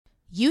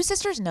You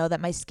sisters know that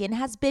my skin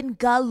has been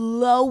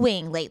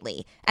glowing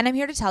lately, and I'm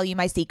here to tell you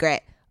my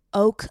secret.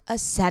 Oak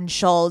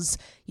Essentials.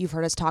 You've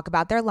heard us talk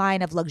about their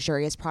line of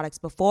luxurious products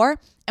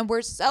before, and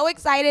we're so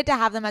excited to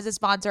have them as a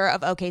sponsor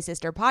of OK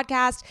Sister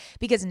Podcast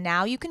because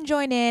now you can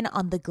join in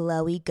on the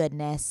glowy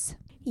goodness.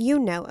 You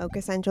know Oak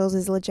Essentials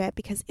is legit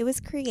because it was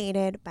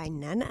created by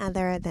none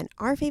other than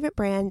our favorite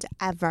brand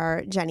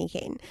ever, Jenni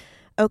Kayne.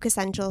 Oak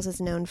Essentials is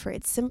known for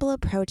its simple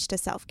approach to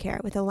self-care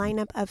with a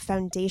lineup of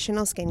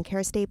foundational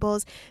skincare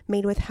staples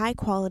made with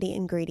high-quality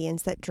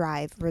ingredients that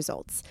drive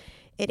results.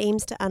 It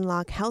aims to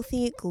unlock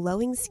healthy,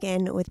 glowing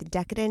skin with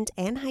decadent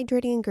and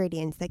hydrating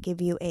ingredients that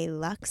give you a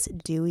luxe,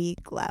 dewy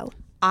glow.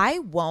 I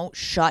won't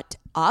shut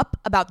up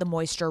about the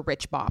Moisture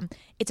Rich Balm.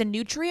 It's a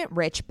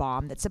nutrient-rich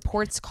balm that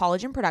supports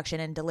collagen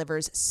production and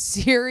delivers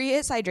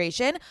serious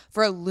hydration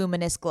for a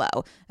luminous glow.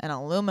 And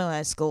a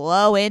luminous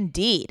glow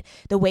indeed.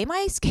 The way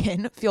my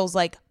skin feels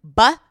like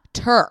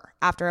butter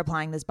after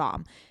applying this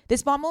balm.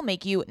 This balm will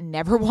make you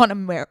never want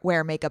to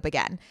wear makeup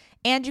again.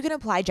 And you can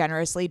apply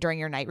generously during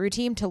your night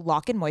routine to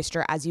lock in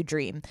moisture as you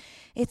dream.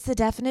 It's the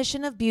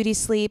definition of beauty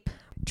sleep.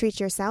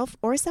 Treat yourself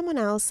or someone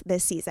else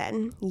this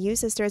season. You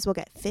sisters will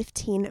get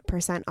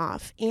 15%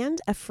 off and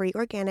a free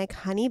organic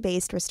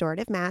honey-based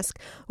restorative mask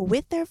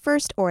with their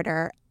first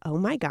order. Oh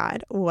my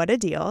God, what a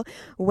deal.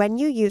 When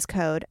you use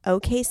code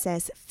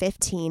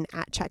OKSIS15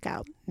 at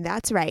checkout.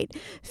 That's right,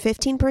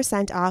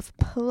 15% off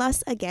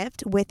plus a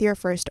gift with your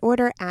first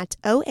order at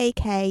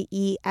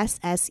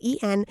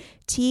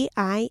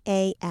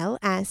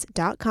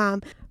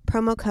OAKESSENTIALS.com.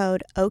 Promo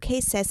code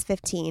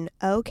OKSIS15,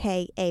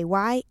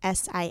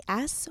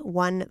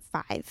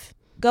 OKAYSIS15.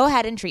 Go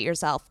ahead and treat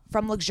yourself.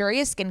 From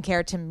luxurious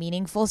skincare to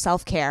meaningful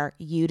self-care,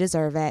 you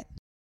deserve it.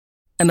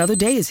 Another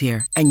day is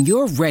here, and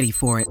you're ready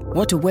for it.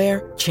 What to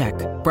wear? Check.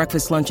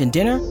 Breakfast, lunch, and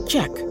dinner?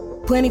 Check.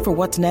 Planning for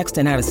what's next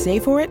and how to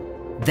save for it?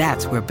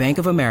 That's where Bank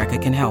of America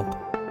can help.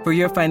 For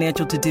your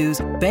financial to-dos,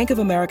 Bank of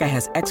America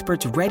has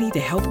experts ready to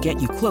help get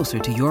you closer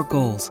to your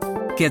goals.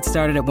 Get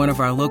started at one of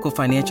our local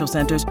financial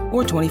centers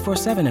or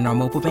 24/7 in our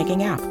mobile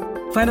banking app.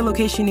 Find a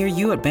location near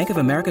you at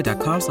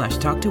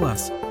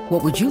bankofamerica.com/talktous.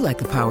 What would you like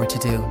the power to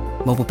do?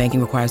 Mobile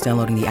banking requires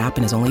downloading the app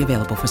and is only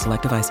available for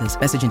select devices.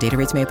 Message and data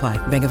rates may apply.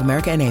 Bank of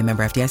America N.A.,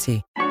 member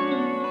FDIC.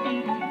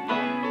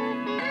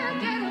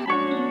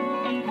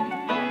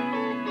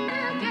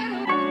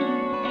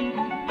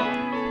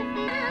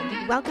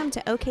 Welcome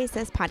to OK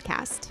Sis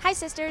Podcast. Hi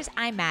sisters,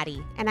 I'm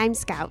Maddie. And I'm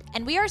Scout.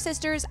 And we are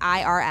sisters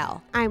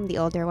IRL. I'm the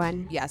older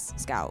one. Yes,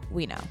 Scout,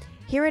 we know.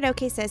 Here at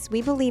OK Sis,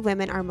 we believe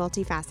women are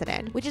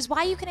multifaceted. Which is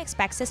why you can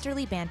expect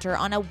sisterly banter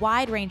on a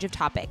wide range of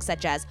topics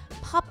such as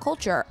pop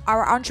culture,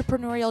 our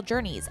entrepreneurial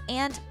journeys,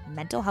 and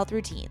mental health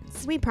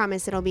routines. We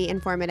promise it'll be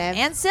informative.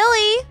 And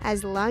silly.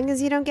 As long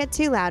as you don't get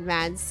too loud,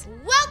 Mads.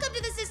 Welcome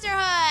to the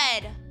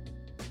sisterhood!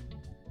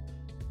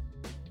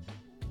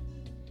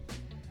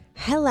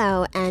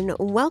 Hello and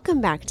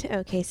welcome back to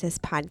OK Sis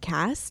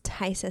Podcast.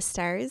 Hi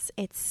sisters,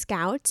 it's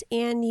Scout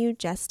and you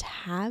just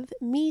have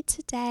me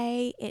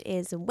today. It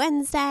is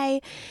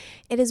Wednesday.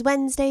 It is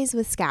Wednesdays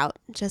with Scout,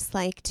 just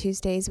like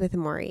Tuesdays with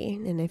Maury.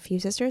 And if you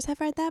sisters have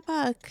read that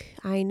book,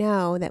 I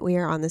know that we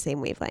are on the same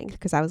wavelength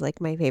because that was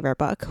like my favorite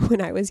book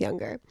when I was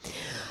younger.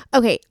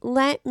 Okay,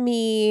 let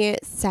me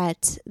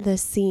set the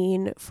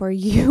scene for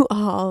you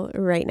all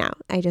right now.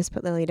 I just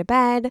put Lily to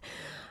bed.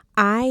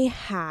 I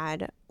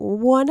had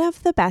one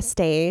of the best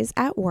days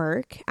at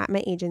work at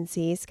my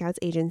agency, Scout's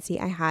agency.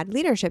 I had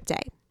Leadership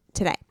Day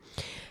today.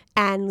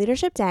 And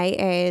Leadership Day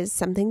is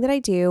something that I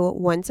do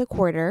once a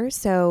quarter.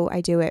 So I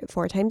do it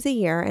 4 times a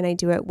year and I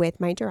do it with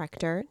my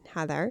director,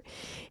 Heather.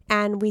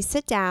 And we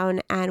sit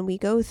down and we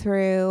go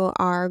through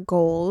our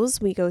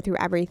goals. We go through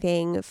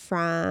everything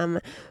from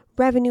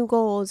revenue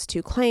goals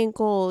to client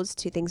goals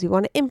to things we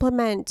want to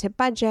implement to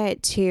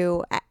budget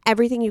to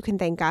everything you can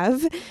think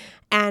of.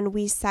 And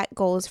we set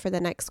goals for the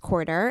next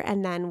quarter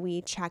and then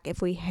we check if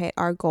we hit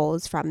our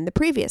goals from the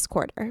previous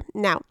quarter.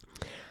 Now,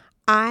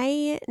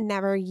 I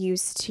never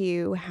used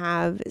to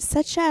have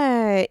such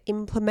a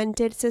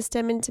implemented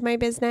system into my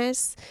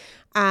business.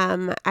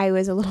 I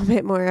was a little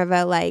bit more of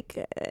a I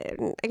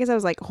guess I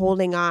was like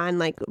holding on,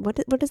 like what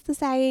is the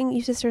saying?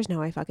 You sisters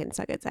know I fucking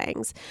suck at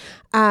sayings.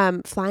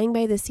 Flying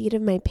by the seat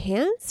of my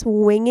pants,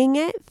 winging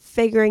it,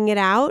 figuring it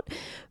out.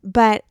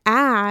 But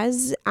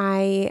as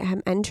I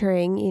am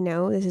entering,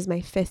 this is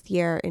my 5th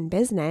year in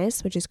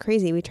business, which is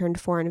crazy. We turned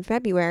 4 in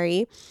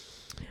February.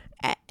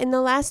 In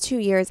the last 2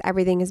 years,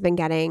 everything has been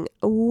getting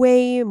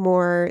way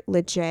more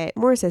legit,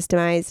 more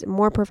systemized,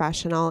 more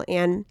professional.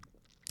 And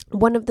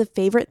one of the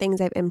favorite things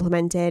I've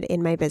implemented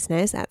in my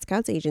business at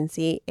Scout's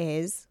agency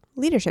is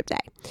Leadership Day.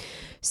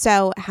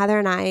 So Heather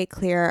and I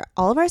clear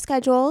all of our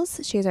schedules.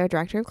 She's our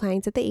director of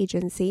clients at the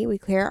agency. We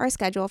clear our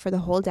schedule for the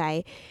whole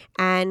day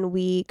and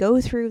we go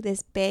through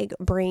this big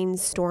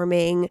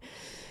brainstorming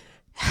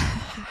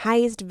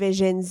highest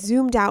vision,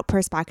 zoomed out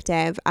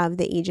perspective of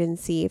the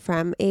agency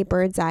from a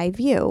bird's eye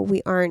view.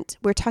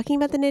 We're talking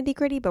about the nitty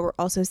gritty, but we're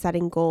also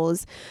setting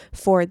goals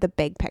for the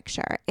big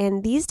picture.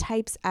 And these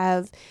types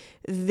of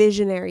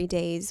visionary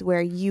days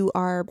where you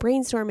are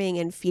brainstorming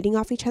and feeding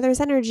off each other's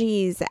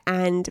energies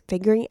and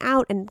figuring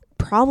out and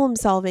problem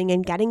solving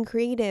and getting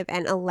creative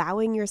and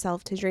allowing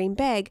yourself to dream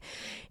big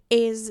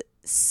is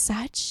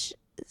such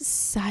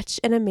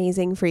an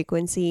amazing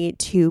frequency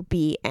to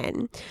be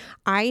in.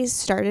 I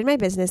started my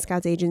Business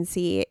Scouts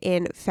agency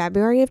in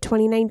February of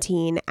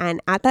 2019.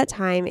 And at that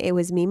time, it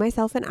was me,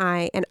 myself, and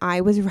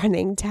I was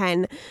running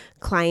 10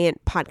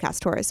 client podcast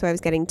tours. So I was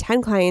getting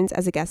 10 clients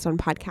as a guest on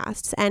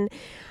podcasts. And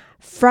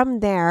from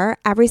there,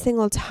 every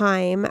single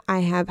time I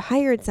have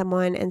hired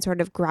someone and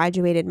sort of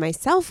graduated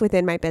myself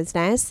within my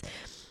business,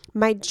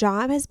 my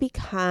job has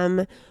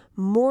become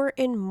more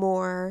and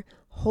more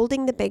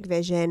holding the big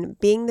vision,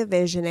 being the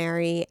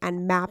visionary,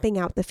 and mapping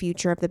out the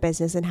future of the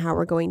business and how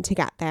we're going to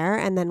get there.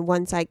 And then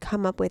once I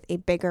come up with a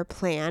bigger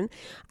plan,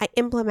 I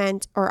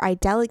implement or I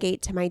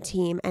delegate to my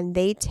team, and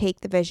they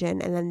take the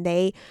vision and then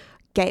they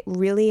get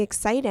really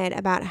excited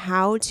about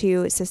how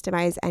to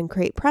systemize and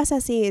create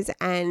processes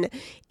and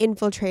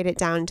infiltrate it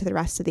down to the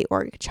rest of the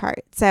org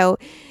chart. So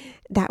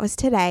that was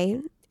today.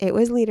 It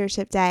was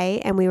leadership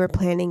day, and we were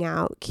planning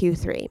out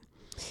Q3.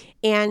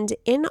 And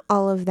in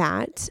all of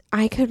that,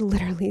 I could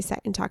literally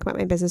sit and talk about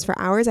my business for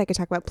hours. I could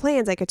talk about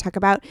plans. I could talk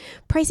about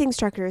pricing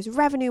structures,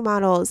 revenue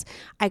models.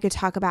 I could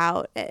talk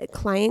about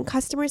client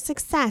customer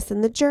success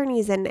and the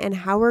journeys and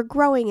how we're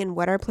growing and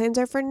what our plans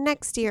are for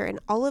next year and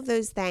all of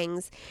those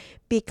things.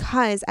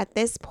 Because at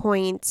this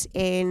point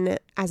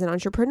as an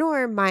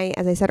entrepreneur,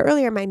 as I said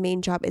earlier, my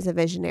main job is a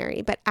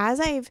visionary. But as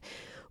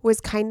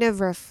was kind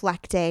of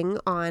reflecting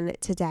on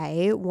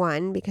today,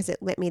 one, because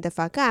it lit me the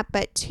fuck up,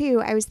 but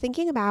two, I was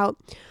thinking about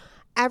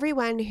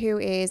everyone who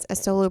is a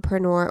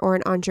solopreneur or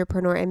an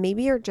entrepreneur, and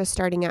maybe you're just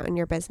starting out in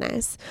your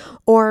business,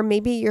 or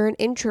maybe you're an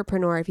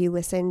intrapreneur. If you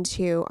listened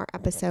to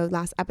our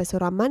last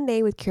episode on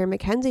Monday with Kira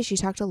McKenzie, she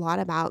talked a lot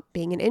about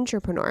being an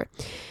intrapreneur.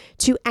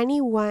 To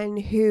anyone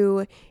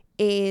who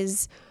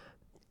is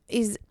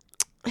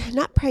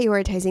not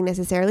prioritizing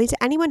necessarily,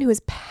 to anyone who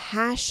is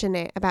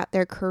passionate about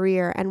their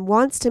career and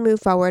wants to move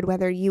forward,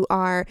 whether you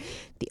are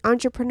the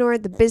entrepreneur,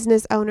 the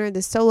business owner, the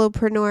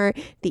solopreneur,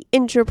 the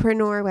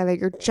intrapreneur, whether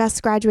you're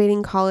just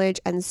graduating college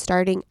and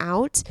starting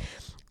out,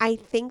 I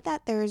think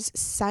that there's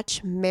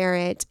such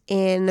merit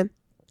in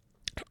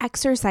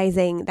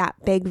exercising that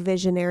big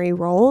visionary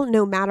role,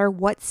 no matter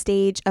what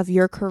stage of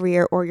your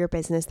career or your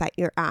business that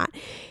you're at.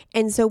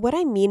 And so what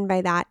I mean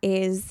by that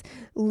is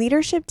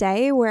leadership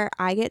day, where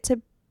I get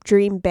to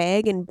dream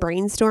big and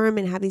brainstorm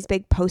and have these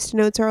big post-it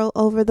notes all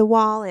over the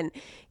wall and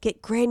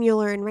get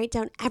granular and write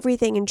down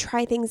everything and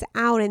try things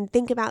out and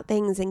think about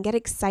things and get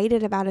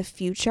excited about a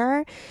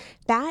future.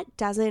 That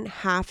doesn't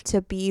have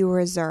to be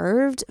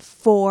reserved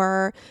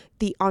for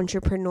the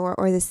entrepreneur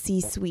or the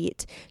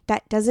C-suite.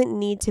 That doesn't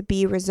need to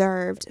be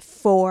reserved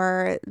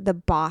for the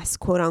boss,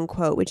 quote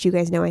unquote, which you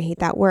guys know I hate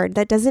that word.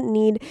 That doesn't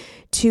need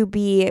to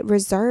be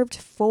reserved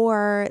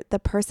for the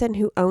person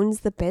who owns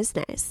the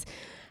business.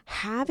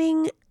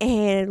 Having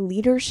a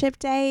leadership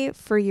day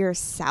for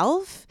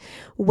yourself,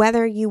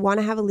 whether you want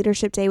to have a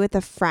leadership day with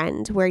a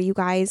friend where you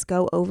guys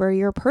go over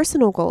your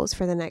personal goals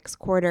for the next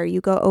quarter, you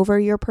go over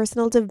your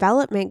personal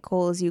development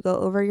goals, you go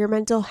over your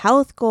mental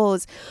health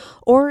goals,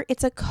 or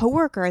it's a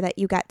coworker that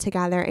you get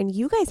together and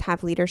you guys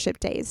have leadership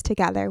days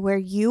together where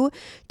you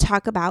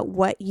talk about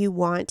what you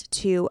want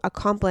to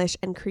accomplish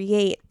and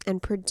create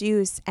and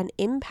produce and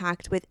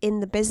impact within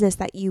the business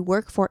that you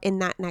work for in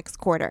that next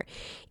quarter.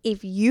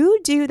 If you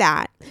do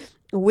that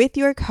with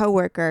your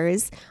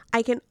coworkers,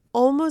 I can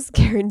almost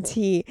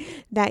guarantee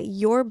that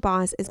your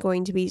boss is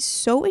going to be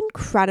so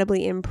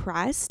incredibly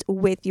impressed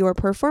with your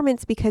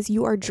performance because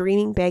you are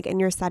dreaming big and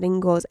you're setting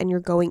goals and you're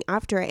going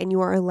after it and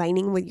you are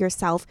aligning with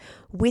yourself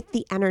with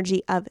the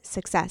energy of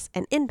success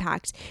and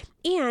impact.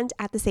 And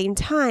at the same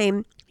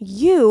time,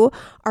 you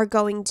are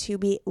going to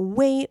be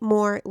way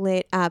more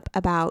lit up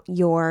about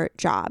your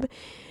job.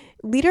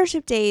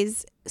 Leadership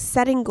days,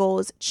 setting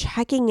goals,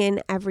 checking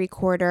in every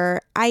quarter.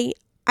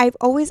 I've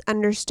always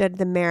understood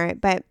the merit,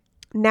 but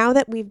now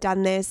that we've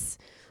done this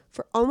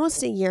for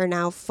almost a year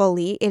now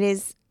fully, it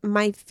is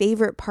my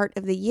favorite part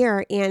of the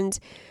year. And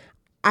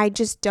I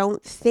just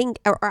don't think,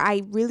 or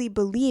I really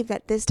believe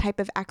that this type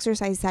of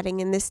exercise setting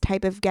and this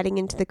type of getting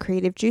into the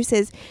creative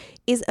juices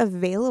is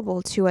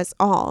available to us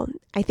all.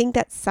 I think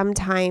that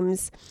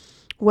sometimes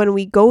when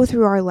we go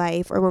through our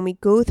life or when we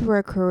go through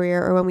our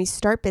career or when we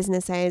start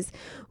businesses,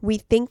 we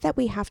think that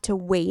we have to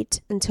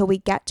wait until we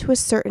get to a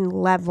certain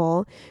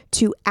level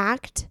to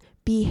act,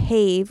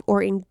 behave,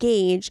 or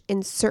engage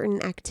in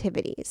certain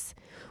activities.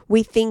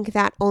 We think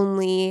that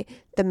only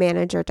the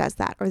manager does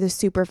that, or the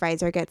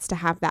supervisor gets to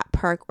have that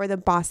perk, or the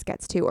boss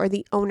gets to, or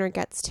the owner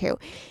gets to.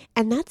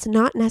 And that's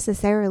not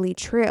necessarily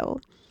true.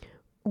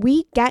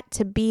 We get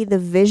to be the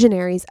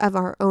visionaries of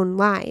our own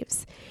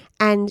lives.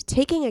 And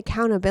taking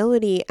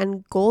accountability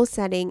and goal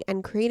setting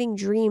and creating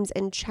dreams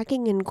and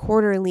checking in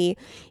quarterly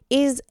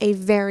is a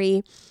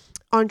very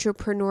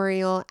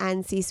entrepreneurial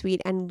and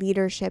C-suite and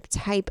leadership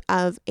type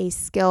of a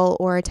skill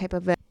or a type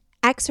of a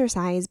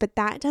exercise, but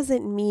that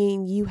doesn't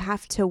mean you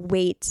have to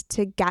wait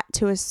to get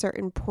to a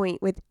certain point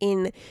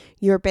within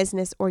your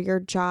business or your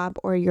job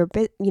or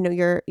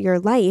your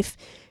life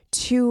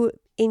to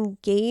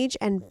engage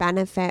and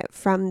benefit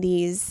from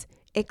these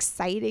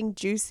exciting,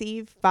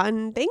 juicy,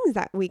 fun things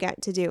that we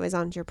get to do as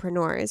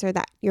entrepreneurs or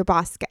that your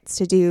boss gets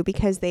to do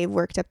because they've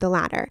worked up the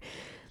ladder.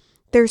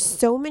 There's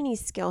so many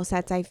skill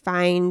sets I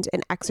find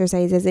and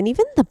exercises and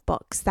even the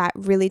books that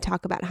really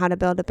talk about how to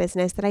build a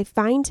business that I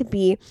find to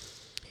be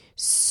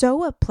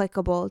so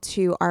applicable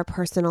to our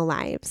personal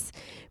lives,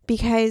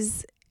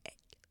 because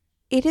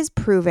it is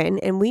proven,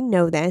 and we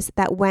know this,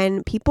 that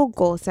when people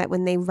goal set,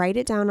 when they write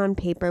it down on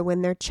paper,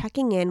 when they're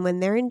checking in,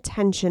 when they're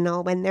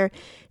intentional, when they're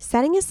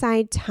setting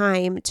aside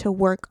time to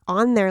work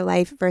on their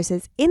life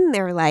versus in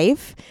their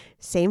life,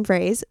 same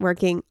phrase,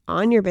 working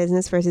on your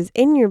business versus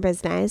in your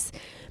business,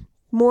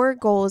 more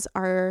goals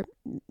are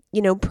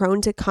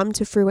prone to come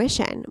to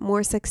fruition.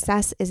 More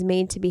success is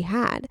made to be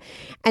had.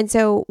 And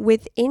so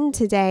within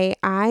today,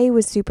 I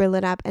was super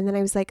lit up. And then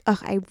I was like,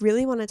 I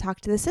really want to talk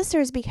to the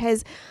sisters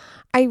because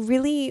I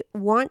really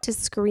want to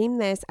scream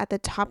this at the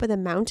top of the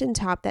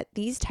mountaintop that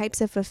these types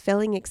of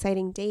fulfilling,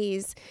 exciting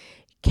days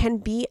can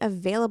be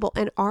available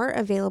and are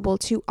available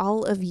to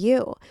all of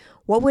you.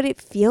 What would it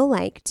feel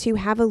like to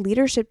have a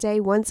leadership day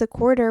once a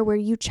quarter where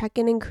you check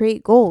in and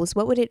create goals?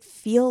 What would it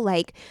feel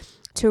like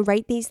to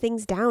write these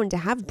things down, to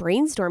have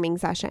brainstorming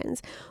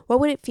sessions? What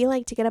would it feel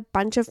like to get a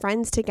bunch of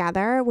friends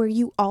together where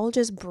you all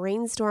just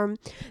brainstorm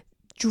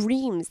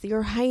dreams,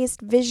 your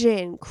highest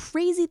vision,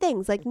 crazy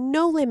things, like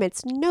no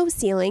limits, no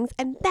ceilings,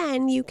 and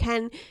then you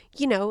can,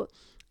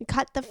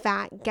 cut the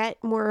fat,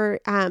 get more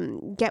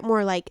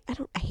like,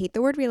 I hate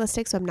the word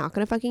realistic, so I'm not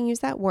going to fucking use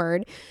that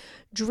word.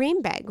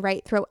 Dream big,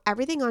 right? Throw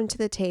everything onto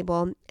the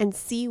table and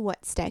see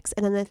what sticks.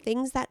 And then the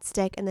things that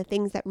stick and the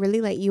things that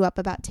really light you up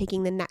about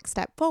taking the next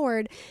step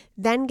forward,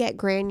 then get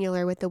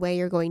granular with the way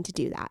you're going to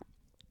do that.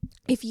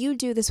 If you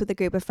do this with a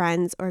group of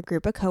friends or a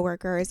group of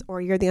coworkers,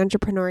 or you're the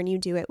entrepreneur and you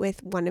do it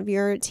with one of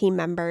your team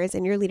members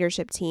and your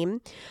leadership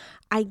team,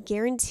 I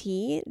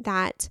guarantee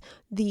that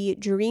the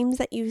dreams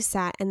that you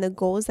set and the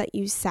goals that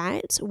you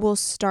set will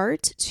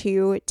start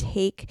to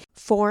take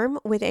form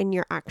within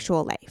your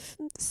actual life.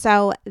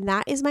 So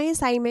that is my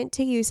assignment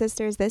to you,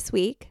 sisters, this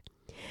week.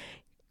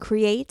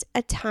 Create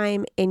a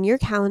time in your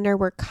calendar.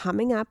 We're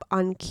coming up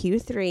on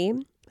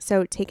Q3.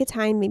 So take a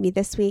time, maybe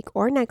this week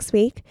or next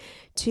week,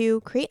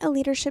 to create a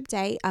leadership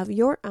day of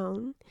your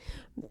own.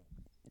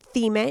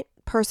 Theme it,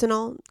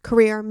 personal,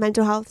 career,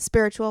 mental health,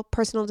 spiritual,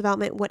 personal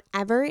development,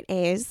 whatever it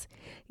is.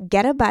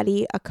 Get a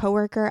buddy, a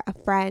coworker, a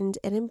friend,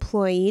 an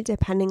employee,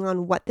 depending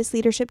on what this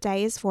leadership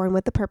day is for and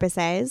what the purpose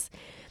is.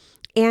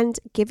 And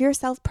give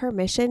yourself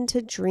permission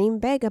to dream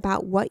big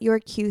about what your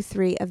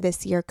Q3 of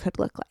this year could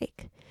look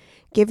like.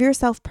 Give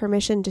yourself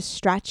permission to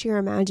stretch your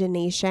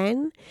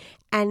imagination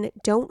and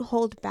don't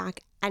hold back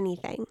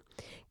anything.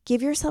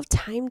 Give yourself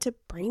time to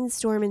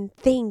brainstorm and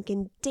think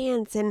and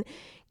dance and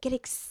get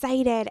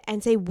excited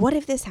and say, what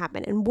if this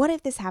happened? And what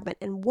if this happened?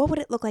 And what would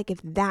it look like if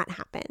that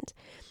happened?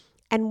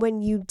 And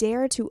when you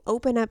dare to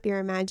open up your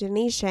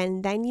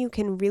imagination, then you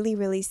can really,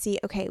 really see,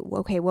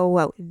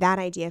 whoa, that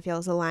idea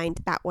feels aligned.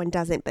 That one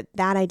doesn't, but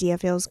that idea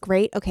feels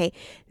great. Okay,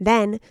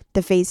 then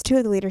the phase 2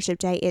 of the leadership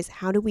day is,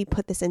 how do we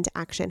put this into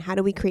action? How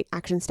do we create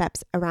action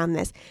steps around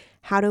this?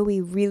 How do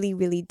we really,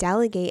 really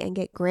delegate and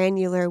get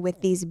granular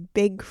with these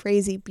big,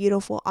 crazy,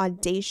 beautiful,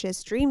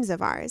 audacious dreams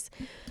of ours?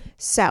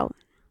 So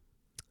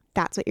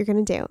that's what you're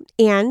going to do.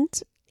 And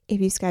if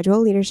you schedule a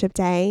leadership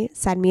day,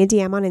 send me a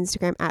DM on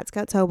Instagram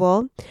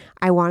 @ScoutTobel.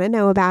 I want to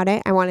know about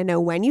it. I want to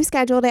know when you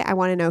scheduled it. I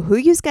want to know who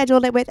you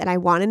scheduled it with, and I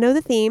want to know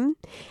the theme.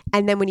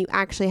 And then when you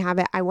actually have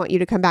it, I want you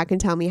to come back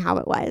and tell me how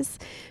it was,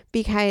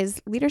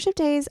 because leadership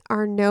days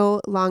are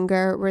no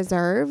longer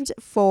reserved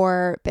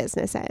for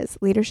businesses.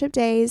 Leadership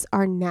days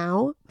are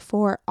now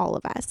for all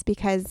of us,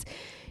 because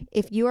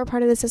if you are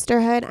part of the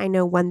sisterhood, I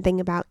know one thing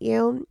about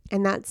you,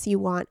 and that's you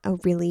want a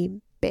really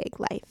big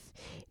life.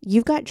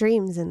 You've got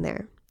dreams in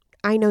there.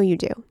 I know you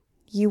do.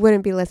 You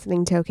wouldn't be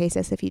listening to OK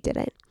Sis if you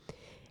didn't.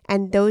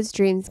 And those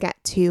dreams get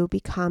to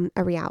become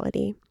a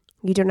reality.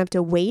 You don't have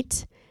to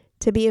wait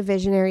to be a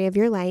visionary of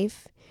your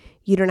life.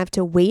 You don't have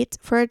to wait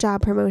for a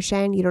job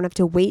promotion. You don't have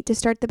to wait to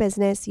start the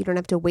business. You don't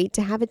have to wait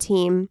to have a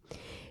team.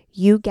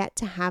 You get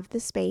to have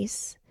the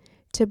space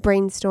to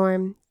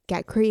brainstorm,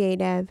 get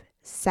creative,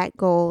 set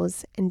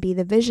goals, and be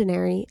the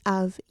visionary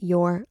of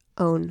your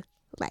own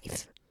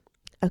life.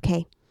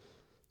 Okay.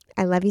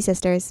 I love you,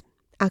 sisters.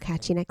 I'll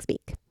catch you next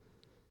week.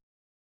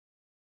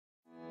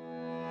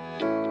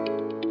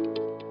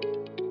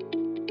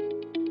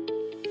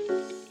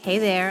 Hey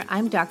there,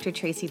 I'm Dr.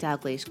 Tracy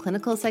Dalgleish,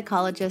 clinical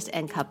psychologist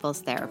and couples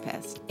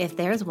therapist. If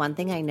there's one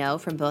thing I know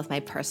from both my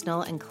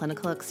personal and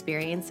clinical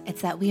experience,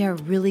 it's that we are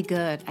really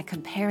good at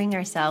comparing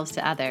ourselves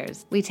to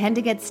others. We tend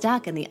to get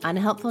stuck in the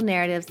unhelpful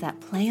narratives that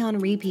play on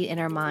repeat in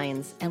our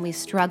minds, and we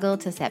struggle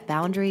to set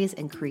boundaries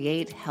and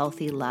create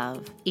healthy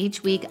love.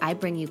 Each week, I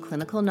bring you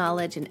clinical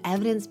knowledge and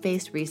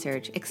evidence-based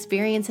research,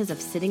 experiences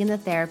of sitting in the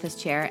therapist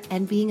chair,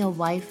 and being a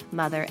wife,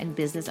 mother, and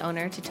business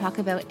owner to talk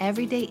about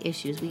everyday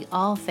issues we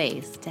all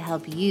face to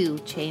help you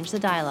change the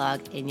dialogue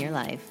in your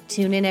life.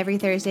 Tune in every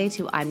Thursday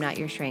to I'm Not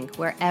Your Shrink,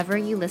 wherever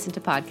you listen to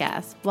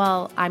podcasts.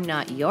 While I'm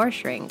not your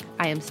shrink,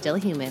 I am still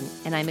human,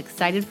 and I'm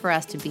excited for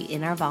us to be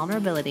in our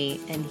vulnerability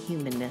and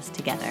humanness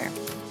together.